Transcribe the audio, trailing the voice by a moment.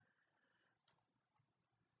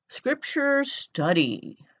Scripture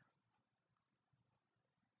study.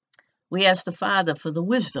 We ask the Father for the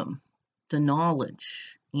wisdom, the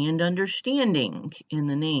knowledge, and understanding in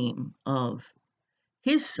the name of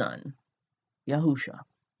His Son, Yahusha.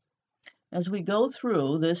 As we go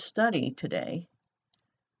through this study today,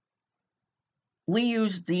 we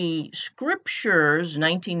use the Scriptures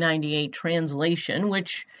 1998 translation,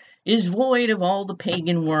 which is void of all the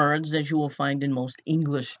pagan words as you will find in most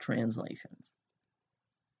English translations.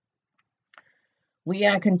 We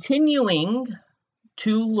are continuing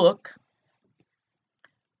to look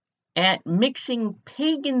at mixing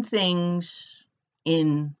pagan things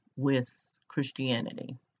in with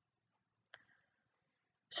Christianity.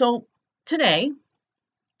 So today,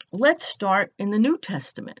 let's start in the New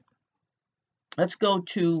Testament. Let's go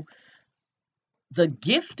to the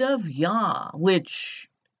gift of Yah, which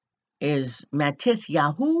is Matith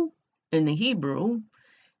Yahu in the Hebrew,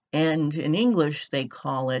 and in English they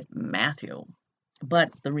call it Matthew.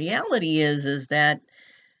 But the reality is that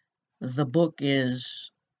the book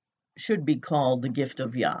should be called the gift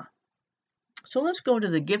of Yah. So let's go to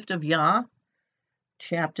the gift of Yah,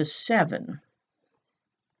 chapter 7.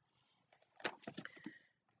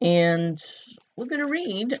 And we're going to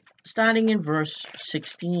read starting in verse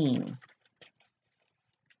 16.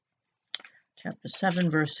 Chapter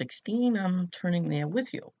 7, verse 16. I'm turning there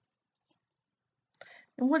with you.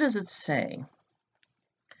 And what does it say?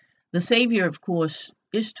 The Savior, of course,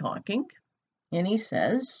 is talking, and he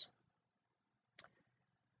says,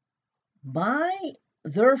 "By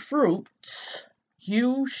their fruits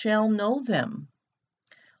you shall know them.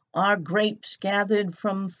 Are grapes gathered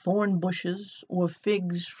from thorn bushes, or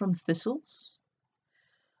figs from thistles?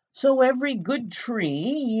 So every good tree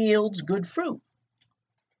yields good fruit,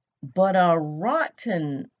 but a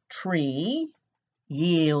rotten tree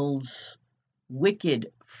yields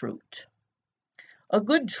wicked fruit. A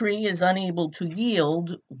good tree is unable to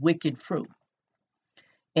yield wicked fruit,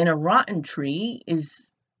 and a rotten tree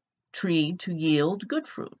is tree to yield good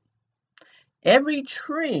fruit. Every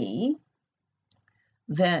tree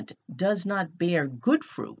that does not bear good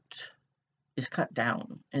fruit is cut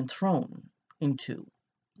down and thrown into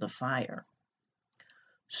the fire.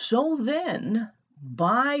 So then,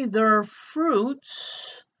 by their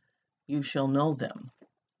fruits you shall know them."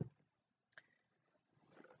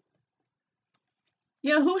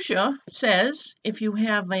 Yahusha says if you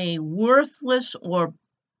have a worthless or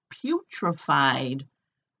putrefied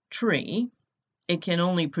tree, it can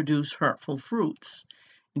only produce hurtful fruits.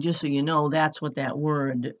 And just so you know, that's what that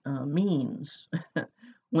word means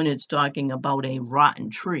when it's talking about a rotten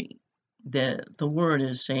tree. The word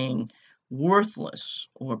is saying worthless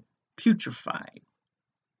or putrefied.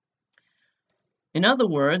 In other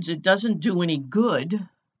words, it doesn't do any good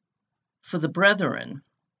for the brethren.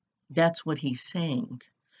 That's what he's saying.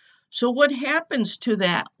 So what happens to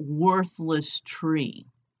that worthless tree?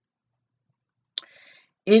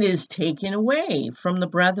 It is taken away from the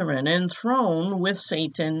brethren and thrown with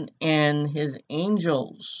Satan and his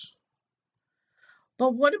angels.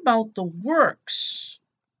 But what about the works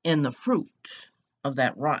and the fruit of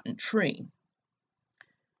that rotten tree?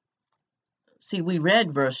 See, we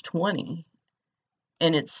read verse 20,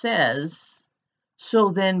 and it says,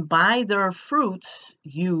 "So then by their fruits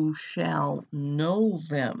you shall know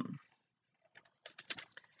them."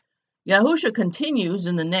 Yahusha continues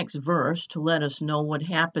in the next verse to let us know what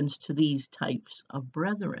happens to these types of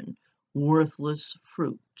brethren. Worthless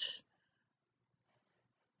fruit,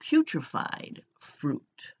 putrefied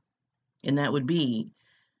fruit. And that would be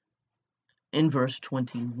in verse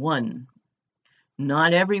 21.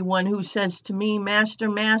 "Not everyone who says to me, 'Master,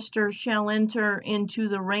 Master,' shall enter into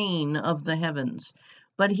the reign of the heavens,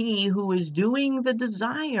 but he who is doing the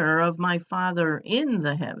desire of my Father in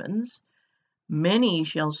the heavens. Many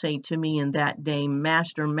shall say to me in that day,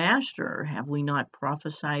 'Master, Master, have we not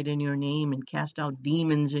prophesied in your name, and cast out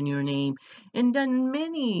demons in your name, and done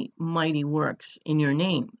many mighty works in your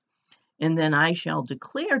name?' And then I shall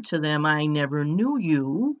declare to them, 'I never knew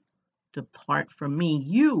you. Depart from me,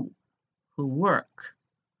 you who work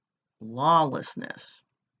lawlessness.'"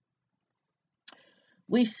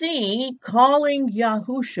 We see calling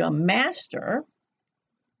Yahusha Master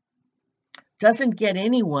doesn't get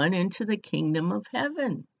anyone into the kingdom of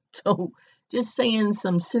heaven. So just saying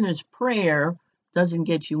some sinner's prayer doesn't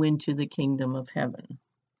get you into the kingdom of heaven.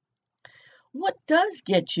 What does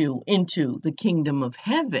get you into the kingdom of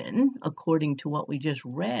heaven, according to what we just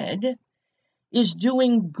read, is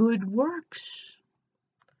doing good works,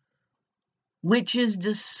 which is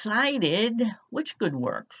decided. Which good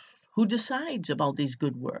works? Who decides about these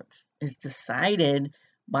good works? It's decided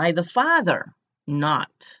by the Father,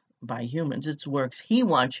 not by humans. It's works he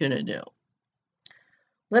wants you to do.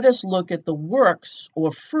 Let us look at the works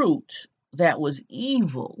or fruit that was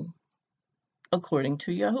evil according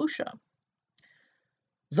to Yahusha.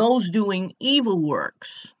 Those doing evil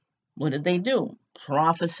works, what did they do?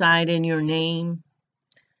 Prophesied in your name,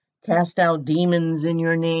 cast out demons in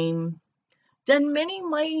your name, done many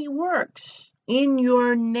mighty works in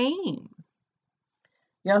your name.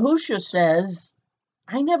 Yahusha says,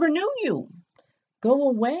 I never knew you. Go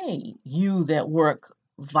away, you that work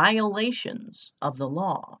violations of the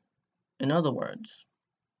law. In other words,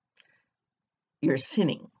 you're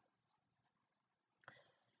sinning.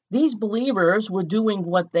 These believers were doing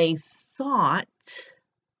what they thought,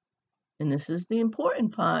 and this is the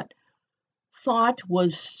important part, thought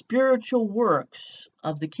was spiritual works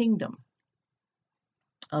of the kingdom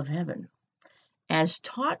of heaven, as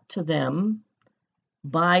taught to them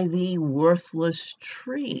by the worthless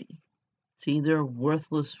tree. See, their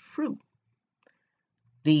worthless fruit.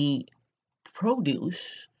 The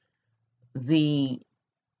produce, the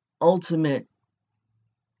ultimate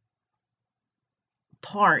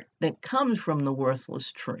part that comes from the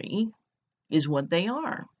worthless tree is what they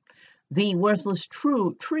are. The worthless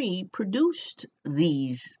tree produced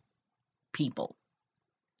these people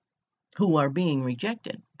who are being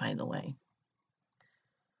rejected, by the way.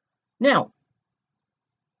 Now,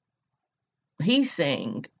 he's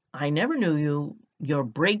saying, I never knew you. You're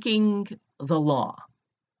breaking the law.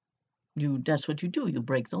 That's what you do. You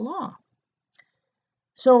break the law.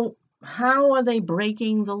 So how are they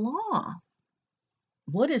breaking the law?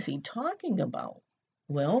 What is he talking about?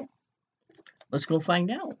 Well, let's go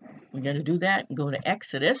find out. We're going to do that and go to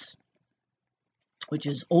Exodus, which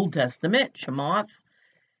is Old Testament. Shemoth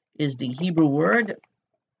is the Hebrew word,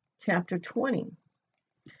 chapter 20.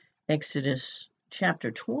 Exodus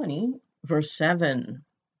chapter 20, verse 7.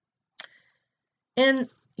 And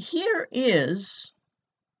here is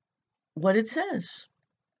what it says.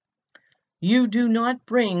 You do not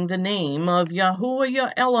bring the name of Yahuwah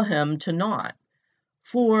your Elohim to naught,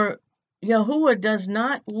 for Yahuwah does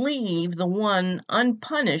not leave the one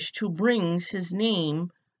unpunished who brings his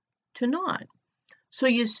name to naught. So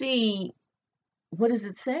you see, what does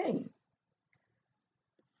it say?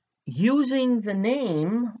 Using the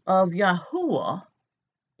name of Yahuwah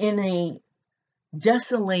in a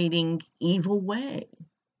desolating, evil way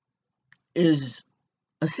is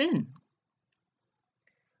a sin.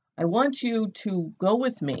 I want you to go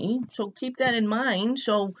with me, so keep that in mind.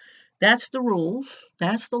 So that's the rules,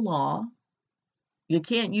 that's the law. You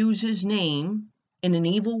can't use his name in an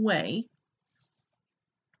evil way,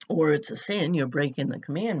 or it's a sin, you're breaking the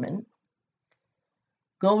commandment.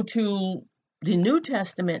 Go to the New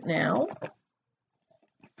Testament now,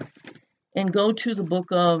 and go to the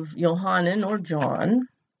book of Yohanan or John,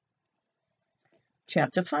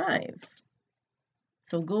 chapter 5.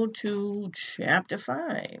 So go to chapter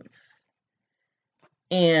 5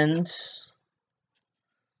 and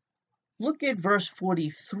look at verse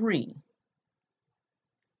 43.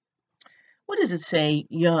 What does it say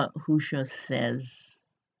Yahusha says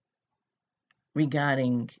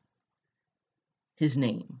regarding his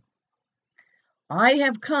name? I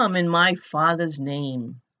have come in my Father's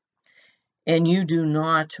name, and you do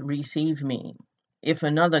not receive me. If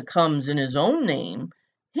another comes in his own name,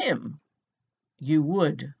 him you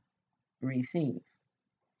would receive.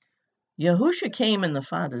 Yahusha came in the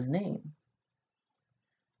Father's name.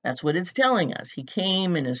 That's what it's telling us. He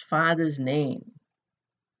came in his Father's name.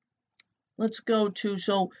 Let's go to,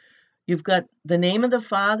 so you've got the name of the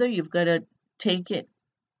Father, you've got to take it,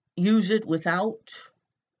 use it without,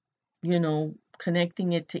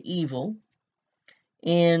 connecting it to evil.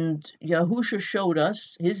 And Yahusha showed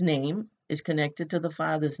us his name is connected to the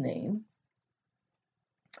Father's name.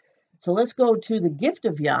 So let's go to the gift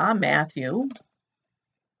of Yah, Matthew,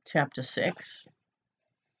 chapter 6.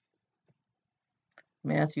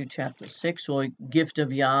 Matthew chapter 6, or gift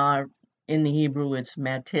of Yah. In the Hebrew, it's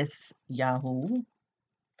Matith Yahu.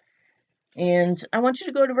 And I want you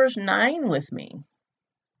to go to verse 9 with me.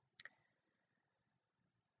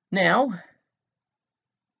 Now,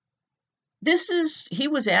 he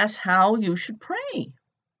was asked how you should pray,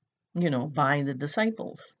 by the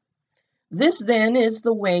disciples. This then is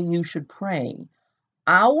the way you should pray.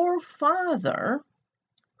 Our Father,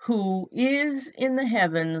 who is in the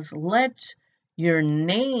heavens, let your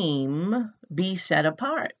name be set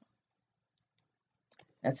apart.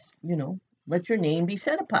 That's, let your name be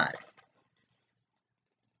set apart.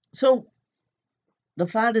 So the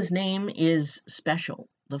Father's name is special.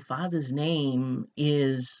 The Father's name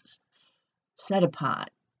is set apart,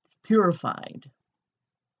 purified.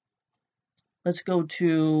 Let's go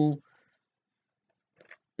to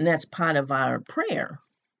And that's part of our prayer,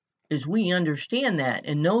 is we understand that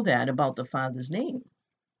and know that about the Father's name.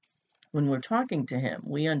 When we're talking to him,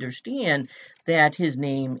 we understand that his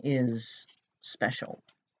name is special,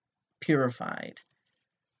 purified.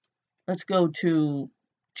 Let's go to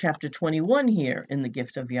chapter 21 here in the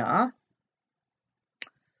Gift of Yah,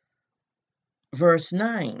 verse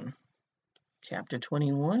 9. Chapter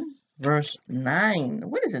 21, verse 9.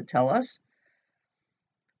 What does it tell us?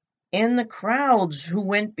 And the crowds who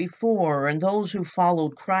went before and those who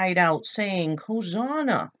followed cried out, saying,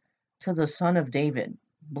 Hosanna to the Son of David.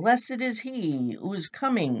 Blessed is he who is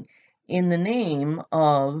coming in the name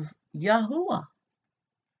of Yahuwah.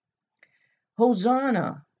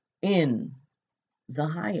 Hosanna in the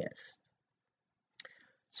highest.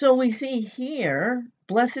 So we see here,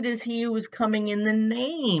 blessed is he who is coming in the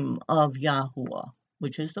name of Yahuwah,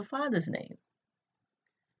 which is the Father's name.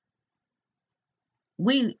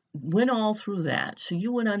 We went all through that so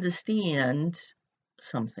you would understand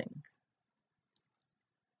something.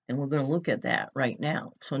 And we're going to look at that right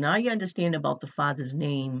now. So now you understand about the Father's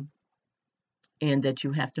name and that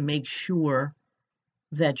you have to make sure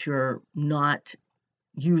that you're not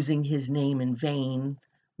using his name in vain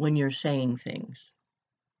when you're saying things.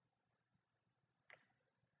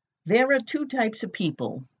 There are two types of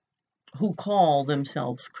people who call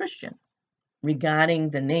themselves Christian regarding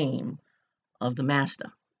the name of the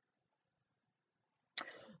Master.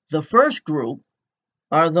 The first group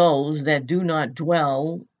are those that do not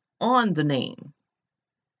dwell on the name,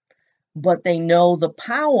 but they know the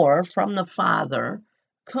power from the Father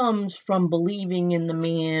comes from believing in the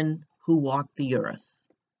man who walked the earth,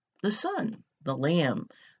 the Son, the Lamb,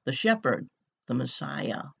 the Shepherd, the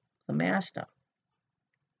Messiah, the Master.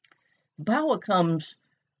 The power comes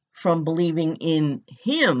from believing in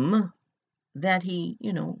him, that he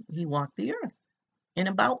walked the earth, and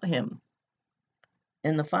about him.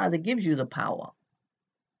 And the Father gives you the power.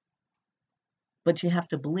 But you have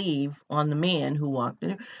to believe on the man who walked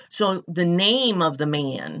the earth. So the name of the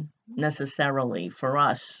man, necessarily, for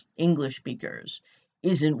us English speakers,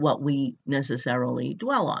 isn't what we necessarily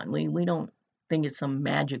dwell on. We don't think it's some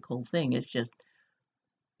magical thing. It's just,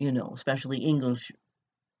 especially English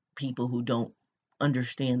people who don't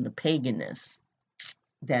understand the paganness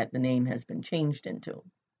that the name has been changed into.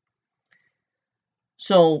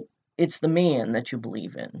 So it's the man that you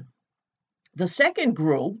believe in. The second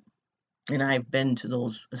group, and I've been to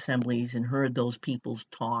those assemblies and heard those peoples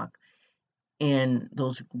talk, and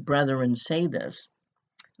those brethren say this.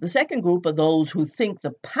 The second group are those who think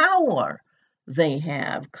the power they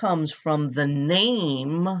have comes from the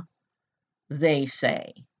name they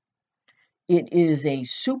say. It is a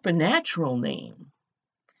supernatural name,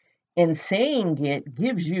 and saying it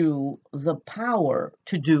gives you the power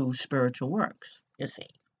to do spiritual works, you see.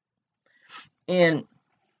 And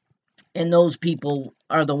those people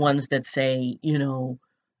are the ones that say,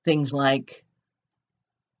 things like,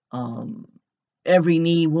 every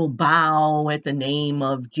knee will bow at the name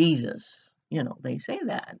of Jesus. They say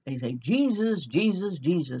that. They say, Jesus, Jesus,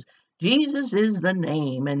 Jesus. Jesus is the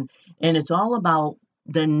name. And it's all about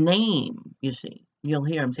the name, you see. You'll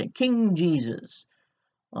hear them say, King Jesus,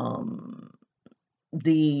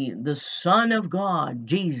 the Son of God,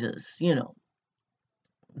 Jesus,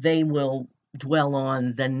 They will dwell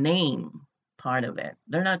on the name part of it.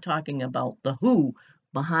 They're not talking about the who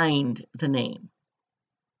behind the name.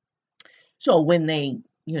 So when they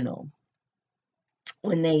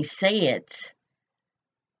say it,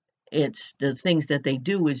 it's the things that they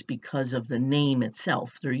do is because of the name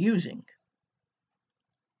itself they're using.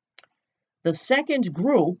 The second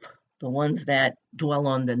group, the ones that dwell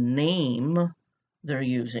on the name they're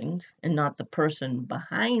using and not the person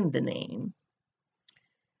behind the name,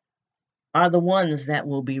 are the ones that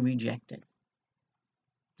will be rejected.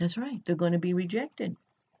 That's right, they're going to be rejected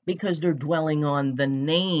because they're dwelling on the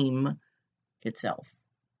name itself.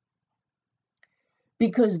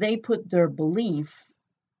 Because they put their belief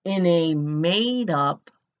in a made-up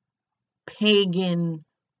pagan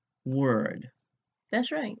word.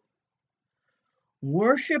 That's right.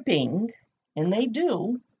 Worshipping, and they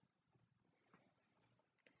do,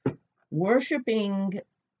 worshipping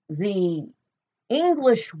the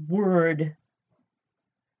English word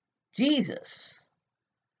Jesus,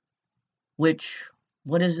 which,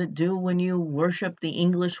 what does it do when you worship the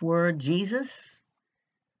English word Jesus?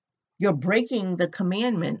 You're breaking the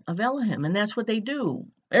commandment of Elohim, and that's what they do.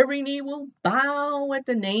 Every knee will bow at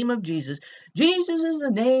the name of Jesus. Jesus is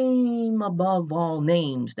the name above all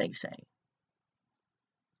names, they say.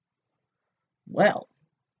 Well,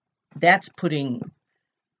 that's putting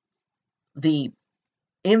the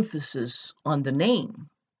emphasis on the name.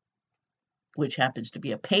 which happens to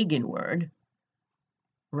be a pagan word,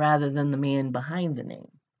 rather than the man behind the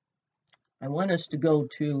name. I want us to go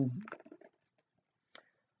to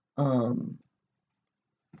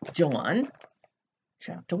John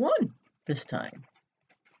chapter 1 this time.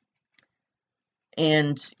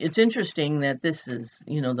 And it's interesting that this is,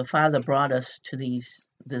 the Father brought us to these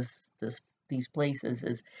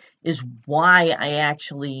places is why I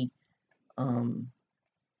actually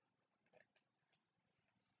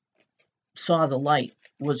saw the light,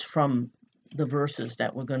 was from the verses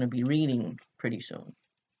that we're going to be reading pretty soon.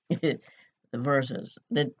 The verses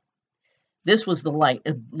that this was the light.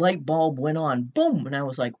 A light bulb went on, boom, and I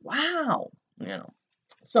was like, wow,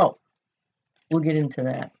 So we'll get into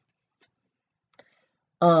that.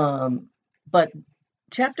 But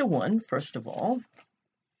chapter 1, first of all,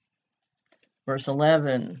 verse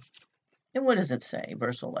 11. And what does it say?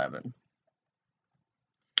 Verse 11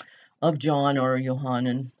 of John or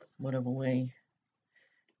Yohanan, whatever way.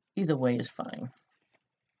 Either way is fine.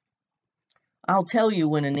 I'll tell you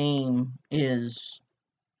when a name is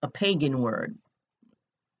a pagan word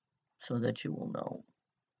so that you will know.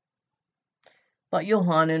 But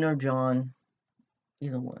Yohanan or John,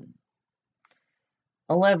 either one.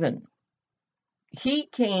 11. He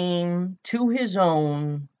came to his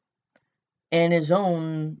own, and his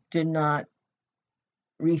own did not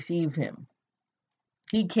receive him.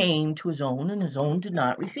 He came to his own, and his own did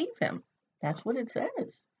not receive him. That's what it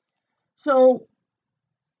says. So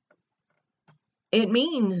it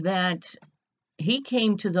means that he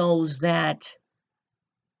came to those that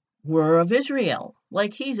were of Israel,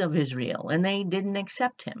 like he's of Israel, and they didn't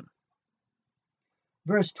accept him.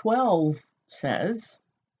 Verse 12 says,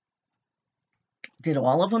 did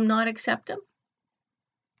all of them not accept him?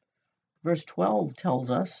 Verse 12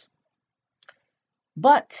 tells us,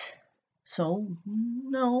 but, so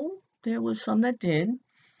no, there was some that did,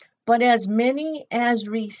 but as many as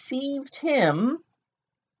received him,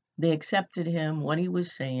 they accepted him, what he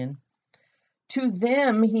was saying, to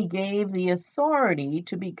them he gave the authority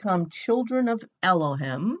to become children of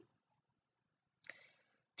Elohim.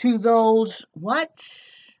 To those, what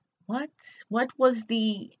was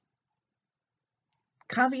the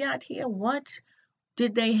caveat here? What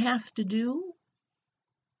did they have to do?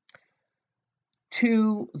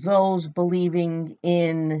 To those believing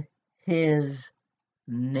in his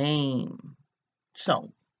name.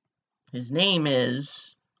 So, his name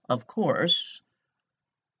is, of course,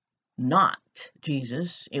 not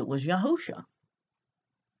Jesus, it was Yahusha.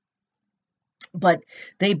 But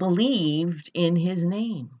they believed in his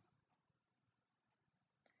name.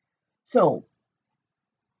 So,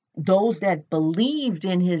 those that believed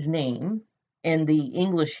in his name, and the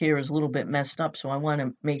English here is a little bit messed up, so I want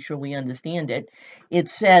to make sure we understand it. It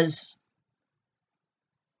says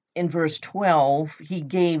in verse 12, he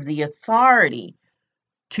gave the authority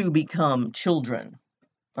to become children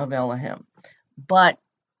of Elohim. But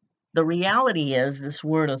the reality is this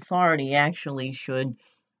word authority actually should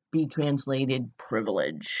be translated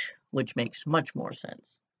privilege, which makes much more sense.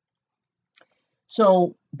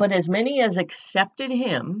 So, but as many as accepted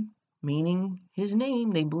him, meaning his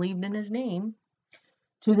name, they believed in his name,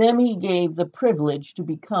 to them he gave the privilege to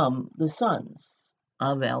become the sons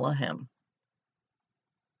of Elohim.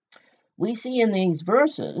 We see in these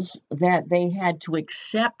verses that they had to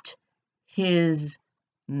accept his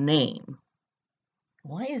name.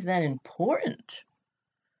 Why is that important?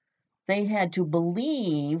 They had to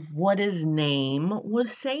believe what his name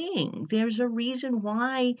was saying. There's a reason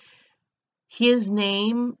why his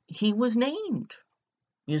name, he was named,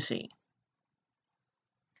 you see.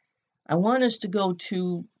 I want us to go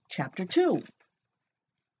to chapter 2.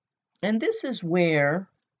 And this is where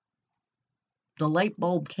the light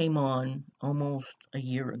bulb came on almost a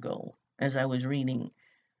year ago as I was reading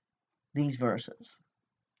these verses.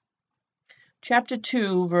 Chapter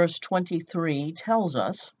 2, verse 23 tells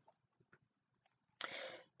us,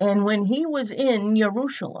 and when he was in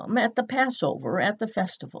Jerusalem at the Passover, at the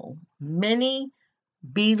festival, many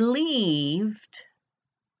believed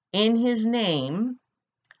in his name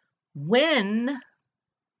when,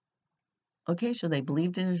 okay, so they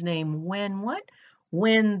believed in his name when what?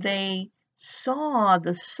 When they saw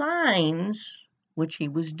the signs which he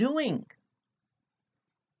was doing.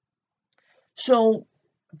 So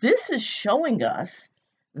this is showing us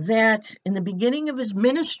that in the beginning of his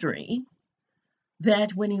ministry,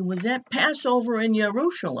 that when he was at Passover in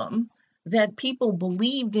Jerusalem, that people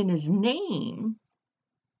believed in his name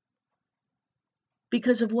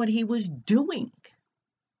because of what he was doing.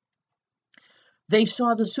 They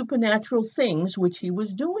saw the supernatural things which he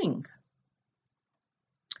was doing.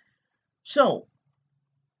 So,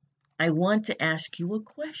 I want to ask you a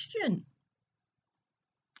question.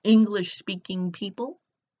 English-speaking people?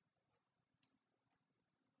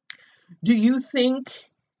 Do you think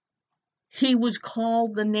he was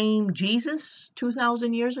called the name Jesus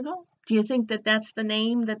 2,000 years ago? Do you think that that's the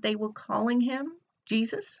name that they were calling him,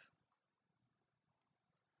 Jesus?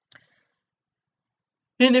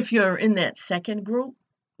 And if you're in that second group,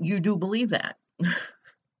 you do believe that.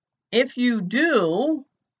 If you do,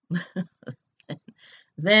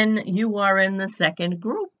 then you are in the second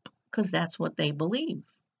group, because that's what they believe.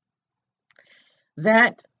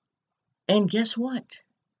 That, and guess what?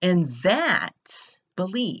 And that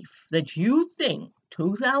belief that you think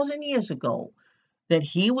 2,000 years ago that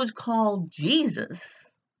he was called Jesus,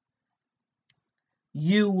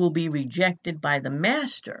 you will be rejected by the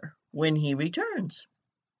master when he returns.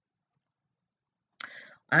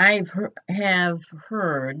 I have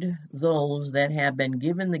heard those that have been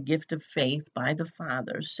given the gift of faith by the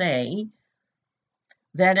Father say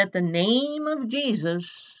that at the name of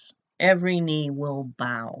Jesus, every knee will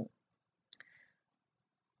bow.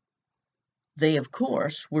 They, of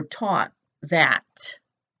course, were taught that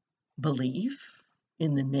belief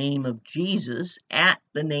in the name of Jesus, at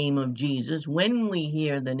the name of Jesus, when we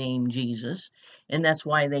hear the name Jesus, and that's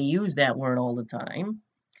why they use that word all the time,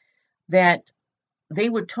 that they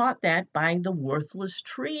were taught that by the worthless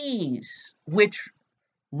trees, which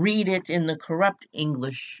read it in the corrupt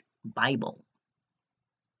English Bible.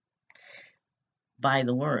 By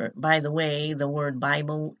the way, the word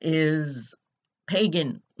Bible is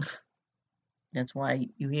pagan. That's why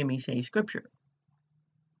you hear me say scripture.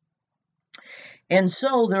 And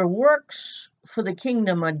so their works for the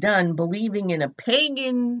kingdom are done believing in a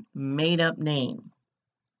pagan made-up name.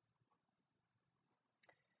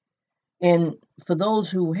 And for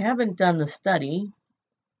those who haven't done the study,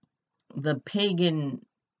 the pagan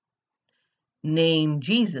name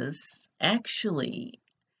Jesus actually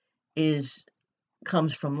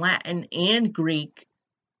comes from Latin and Greek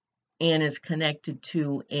and is connected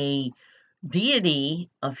to a deity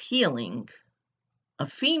of healing, a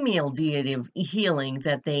female deity of healing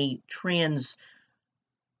that they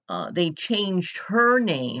changed her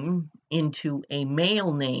name into a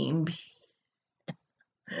male name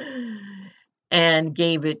and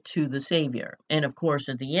gave it to the Savior. And of course,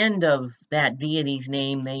 at the end of that deity's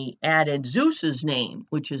name, they added Zeus's name,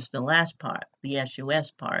 which is the last part, the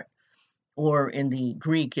S-U-S part, or in the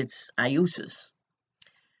Greek, it's Iousis.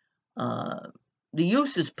 The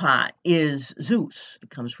Eusis part is Zeus. It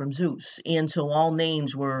comes from Zeus. And so all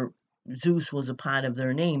names were, Zeus was a part of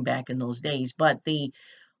their name back in those days. But the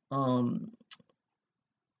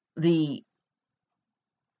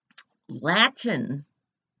Latin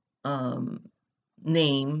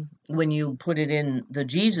name, when you put it in the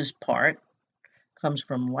Jesus part, comes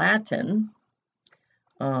from Latin.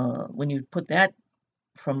 When you put that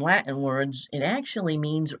from Latin words, it actually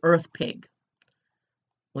means earth pig,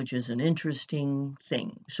 which is an interesting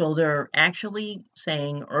thing. So they're actually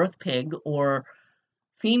saying earth pig or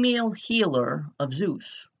female healer of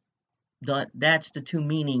Zeus. That's the two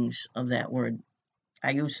meanings of that word,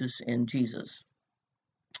 Iousis and Jesus.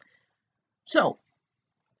 So,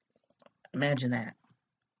 imagine that.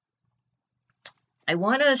 I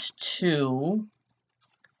want us to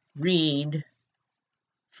read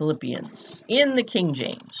Philippians in the King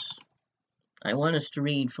James. I want us to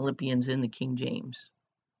read Philippians in the King James.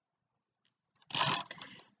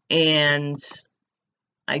 And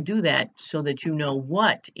I do that so that you know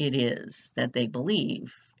what it is that they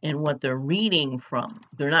believe and what they're reading from.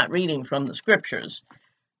 They're not reading from the scriptures,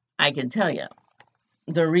 I can tell you.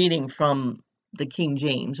 They're reading from the King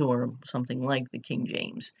James or something like the King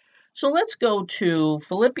James. So let's go to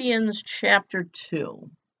Philippians chapter 2.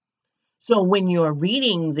 So when you're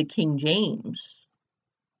reading the King James,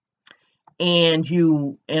 and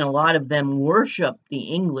a lot of them worship the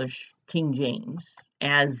English King James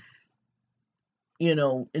as,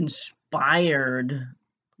 inspired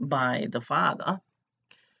by the Father,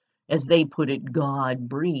 as they put it, God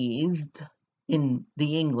breathed in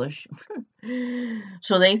the English.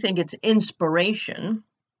 So they think it's inspiration,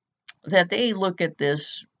 that they look at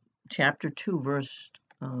this chapter 2, verse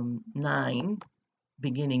 9,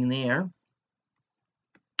 beginning there,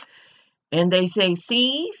 and they say,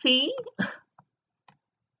 see,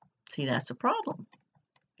 that's the problem.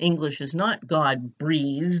 English is not God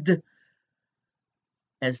breathed,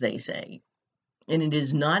 as they say, and it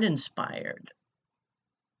is not inspired.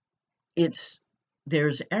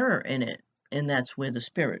 There's error in it, and that's where the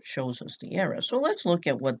Spirit shows us the error. So let's look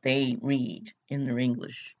at what they read in their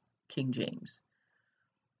English King James.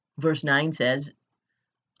 Verse 9 says,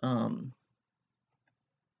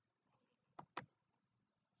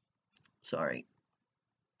 sorry,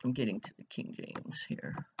 I'm getting to the King James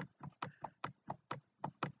here.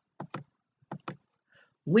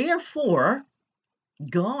 Wherefore,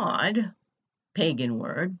 God, pagan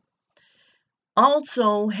word,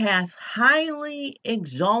 also hath highly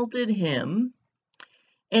exalted him,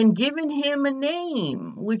 and given him a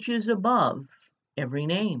name which is above every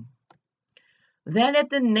name, that at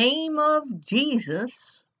the name of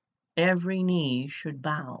Jesus every knee should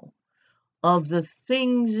bow, of the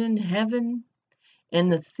things in heaven, and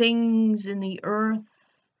the things in the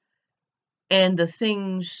earth, and the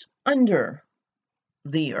things under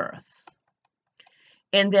the earth,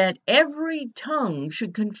 and that every tongue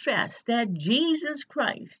should confess that Jesus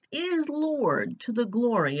Christ is Lord, to the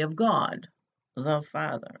glory of God the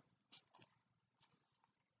Father.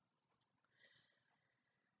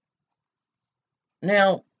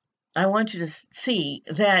 Now, I want you to see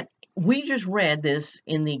that we just read this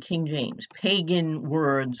in the King James, pagan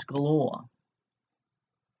words galore.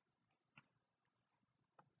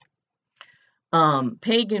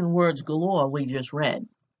 Pagan words galore we just read,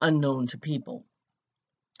 unknown to people.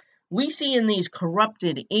 We see in these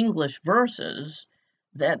corrupted English verses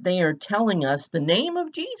that they are telling us the name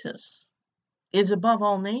of Jesus is above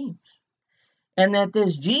all names, and that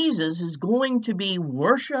this Jesus is going to be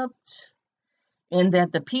worshipped, and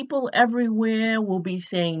that the people everywhere will be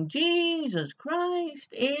saying, Jesus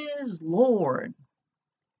Christ is Lord.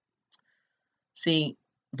 See,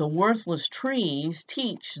 the worthless trees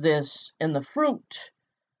teach this, and the fruit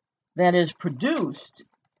that is produced,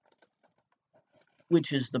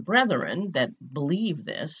 which is the brethren that believe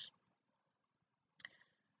this,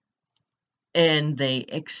 and they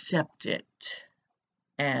accept it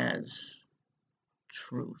as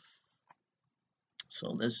truth.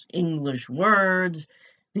 So this English words,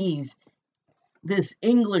 this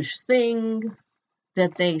English thing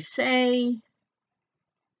that they say,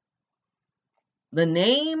 the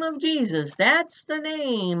name of Jesus, that's the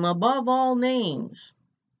name above all names.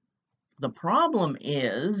 The problem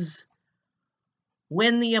is,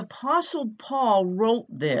 when the Apostle Paul wrote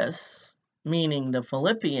this, meaning the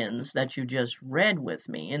Philippians that you just read with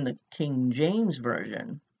me in the King James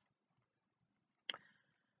Version,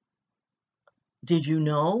 did you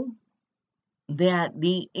know that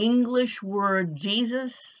the English word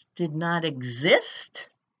Jesus did not exist?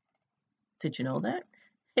 Did you know that?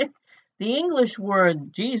 The English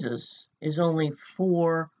word Jesus is only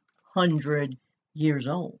 400 years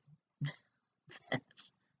old.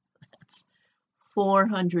 That's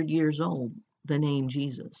 400 years old, the name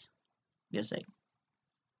Jesus, you see.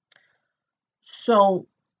 So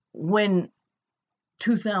when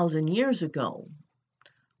 2,000 years ago,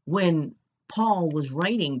 when Paul was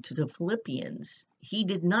writing to the Philippians, he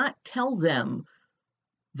did not tell them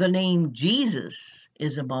the name Jesus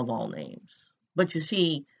is above all names. But you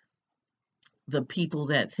see, the people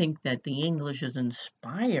that think that the English is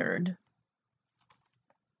inspired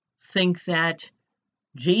think that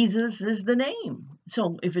Jesus is the name.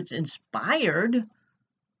 So if it's inspired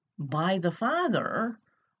by the Father,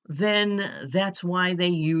 then that's why they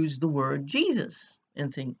use the word Jesus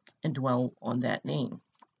and think and dwell on that name.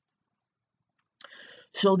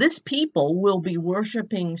 So this people will be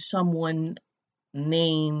worshiping someone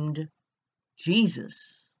named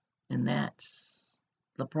Jesus, and that's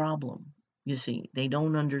the problem. You see, they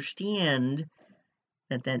don't understand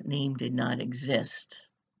that that name did not exist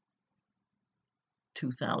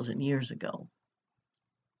 2,000 years ago.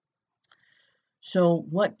 So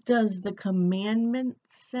what does the commandment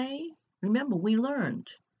say? Remember, we learned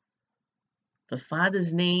the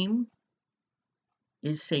Father's name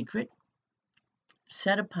is sacred,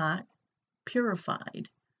 set apart, purified.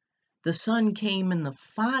 The Son came in the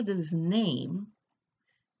Father's name.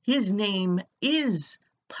 His name is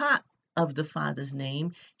part of the Father's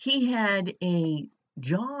name. He had a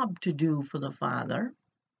job to do for the Father,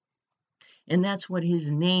 and that's what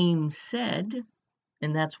his name said,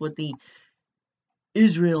 and that's what the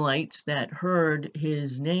Israelites that heard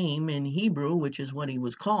his name in Hebrew, which is what he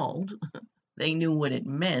was called, they knew what it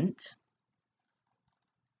meant,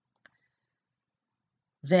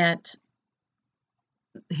 that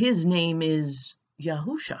his name is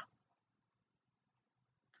Yahusha.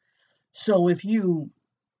 So if you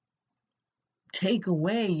take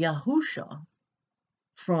away Yahusha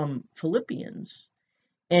from Philippians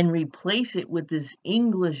and replace it with this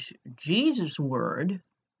English Jesus word,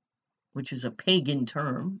 which is a pagan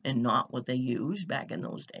term and not what they used back in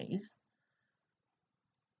those days,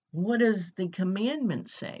 what does the commandment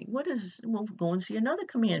say? We'll go and see another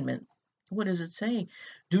commandment. What does it say?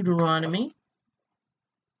 Deuteronomy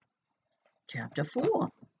chapter 4.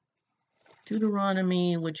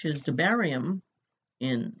 Deuteronomy, which is Devarim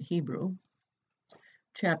in Hebrew,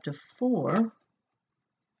 chapter 4,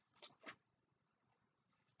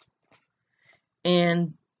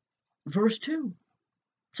 and verse 2.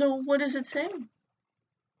 So what does it say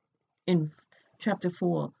in chapter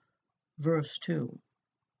 4, verse 2?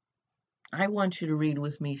 I want you to read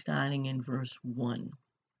with me starting in verse 1.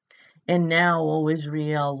 And now, O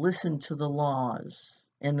Israel, listen to the laws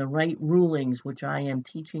and the right rulings which I am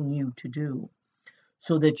teaching you to do,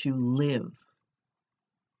 so that you live,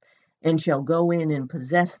 and shall go in and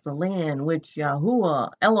possess the land which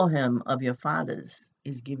Yahuwah Elohim of your fathers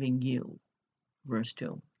is giving you. Verse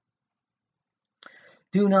 2.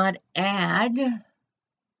 Do not add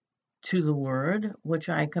to the word which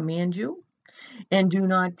I command you, and do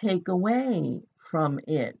not take away from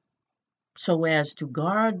it, so as to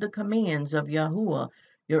guard the commands of Yahuwah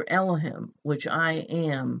your Elohim, which I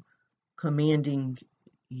am commanding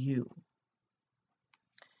you.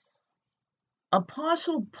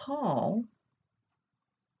 Apostle Paul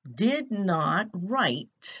did not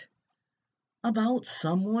write about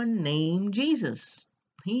someone named Jesus.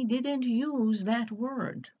 He didn't use that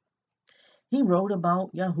word. He wrote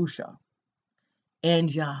about Yahusha. And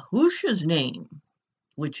Yahusha's name,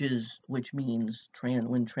 which means,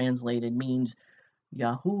 when translated, means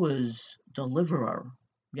Yahuwah's deliverer,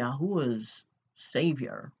 Yahuwah's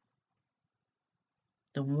savior,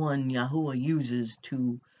 the one Yahuwah uses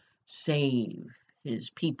to save his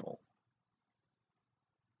people.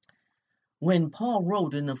 When Paul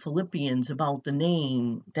wrote in the Philippians about the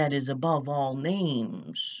name that is above all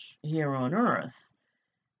names here on earth,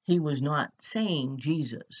 he was not saying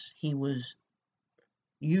Jesus. He was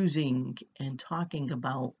using and talking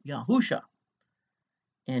about Yahusha.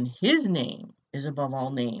 And his name is above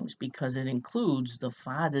all names because it includes the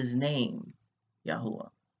Father's name, Yahuwah.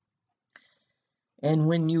 And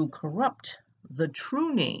when you corrupt the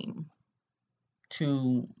true name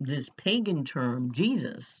to this pagan term,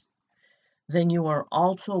 Jesus, then you are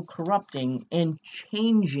also corrupting and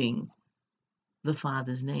changing the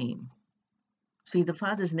Father's name. See, the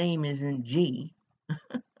Father's name isn't G,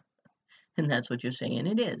 and that's what you're saying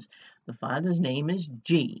it is. The Father's name is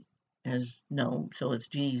G, so it's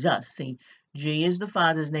Jesus. See, G is the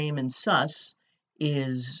Father's name, and Sus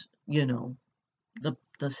is,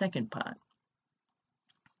 the second part.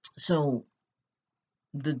 So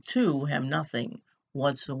the two have nothing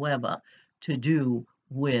whatsoever to do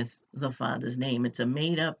with the Father's name. It's a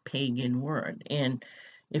made-up pagan word. And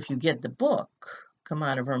if you get the book, Come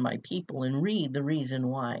Out of Her, My People, and read the reason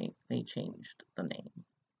why they changed the name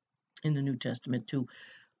in the New Testament to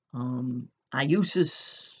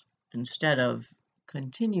Iusis instead of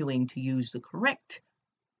continuing to use the correct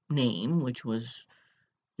name, which was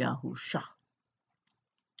Yahusha.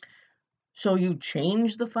 So you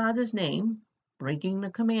change the Father's name, breaking the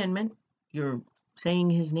commandment. You're saying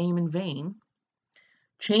his name in vain.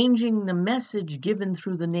 Changing the message given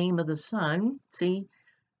through the name of the Son. See,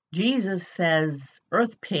 Jesus says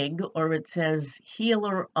earth pig, or it says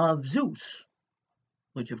healer of Zeus,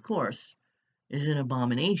 which of course is an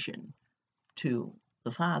abomination to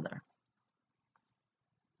the Father.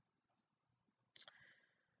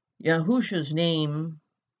 Yahusha's name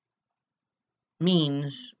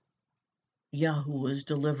means Yahuwah's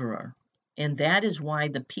deliverer. And that is why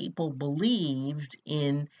the people believed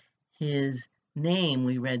in his name,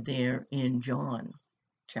 we read there in John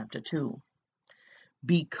chapter 2.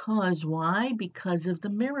 Because why? Because of the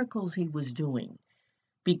miracles he was doing.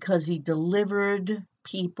 Because he delivered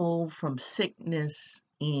people from sickness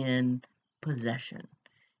and possession.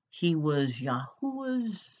 He was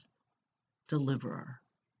Yahuwah's deliverer.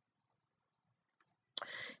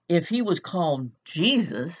 If he was called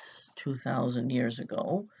Jesus 2,000 years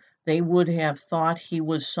ago, they would have thought he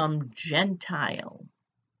was some Gentile.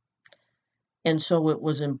 And so it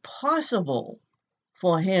was impossible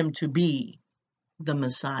for him to be the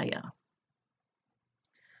Messiah.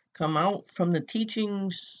 Come out from the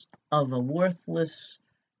teachings of a worthless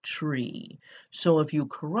tree. So if you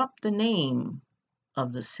corrupt the name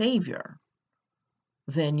of the Savior,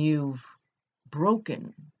 then you've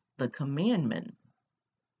broken the commandment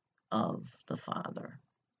of the Father.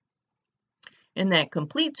 And that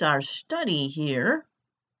completes our study here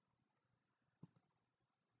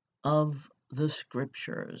of the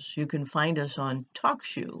Scriptures. You can find us on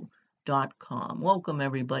TalkShoe.com. Welcome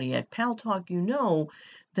everybody at Pal Talk. You know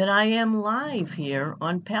that I am live here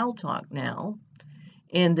on Pal Talk now.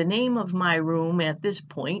 And the name of my room at this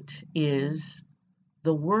point is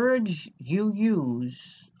The Words You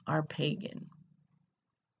Use Are Pagan.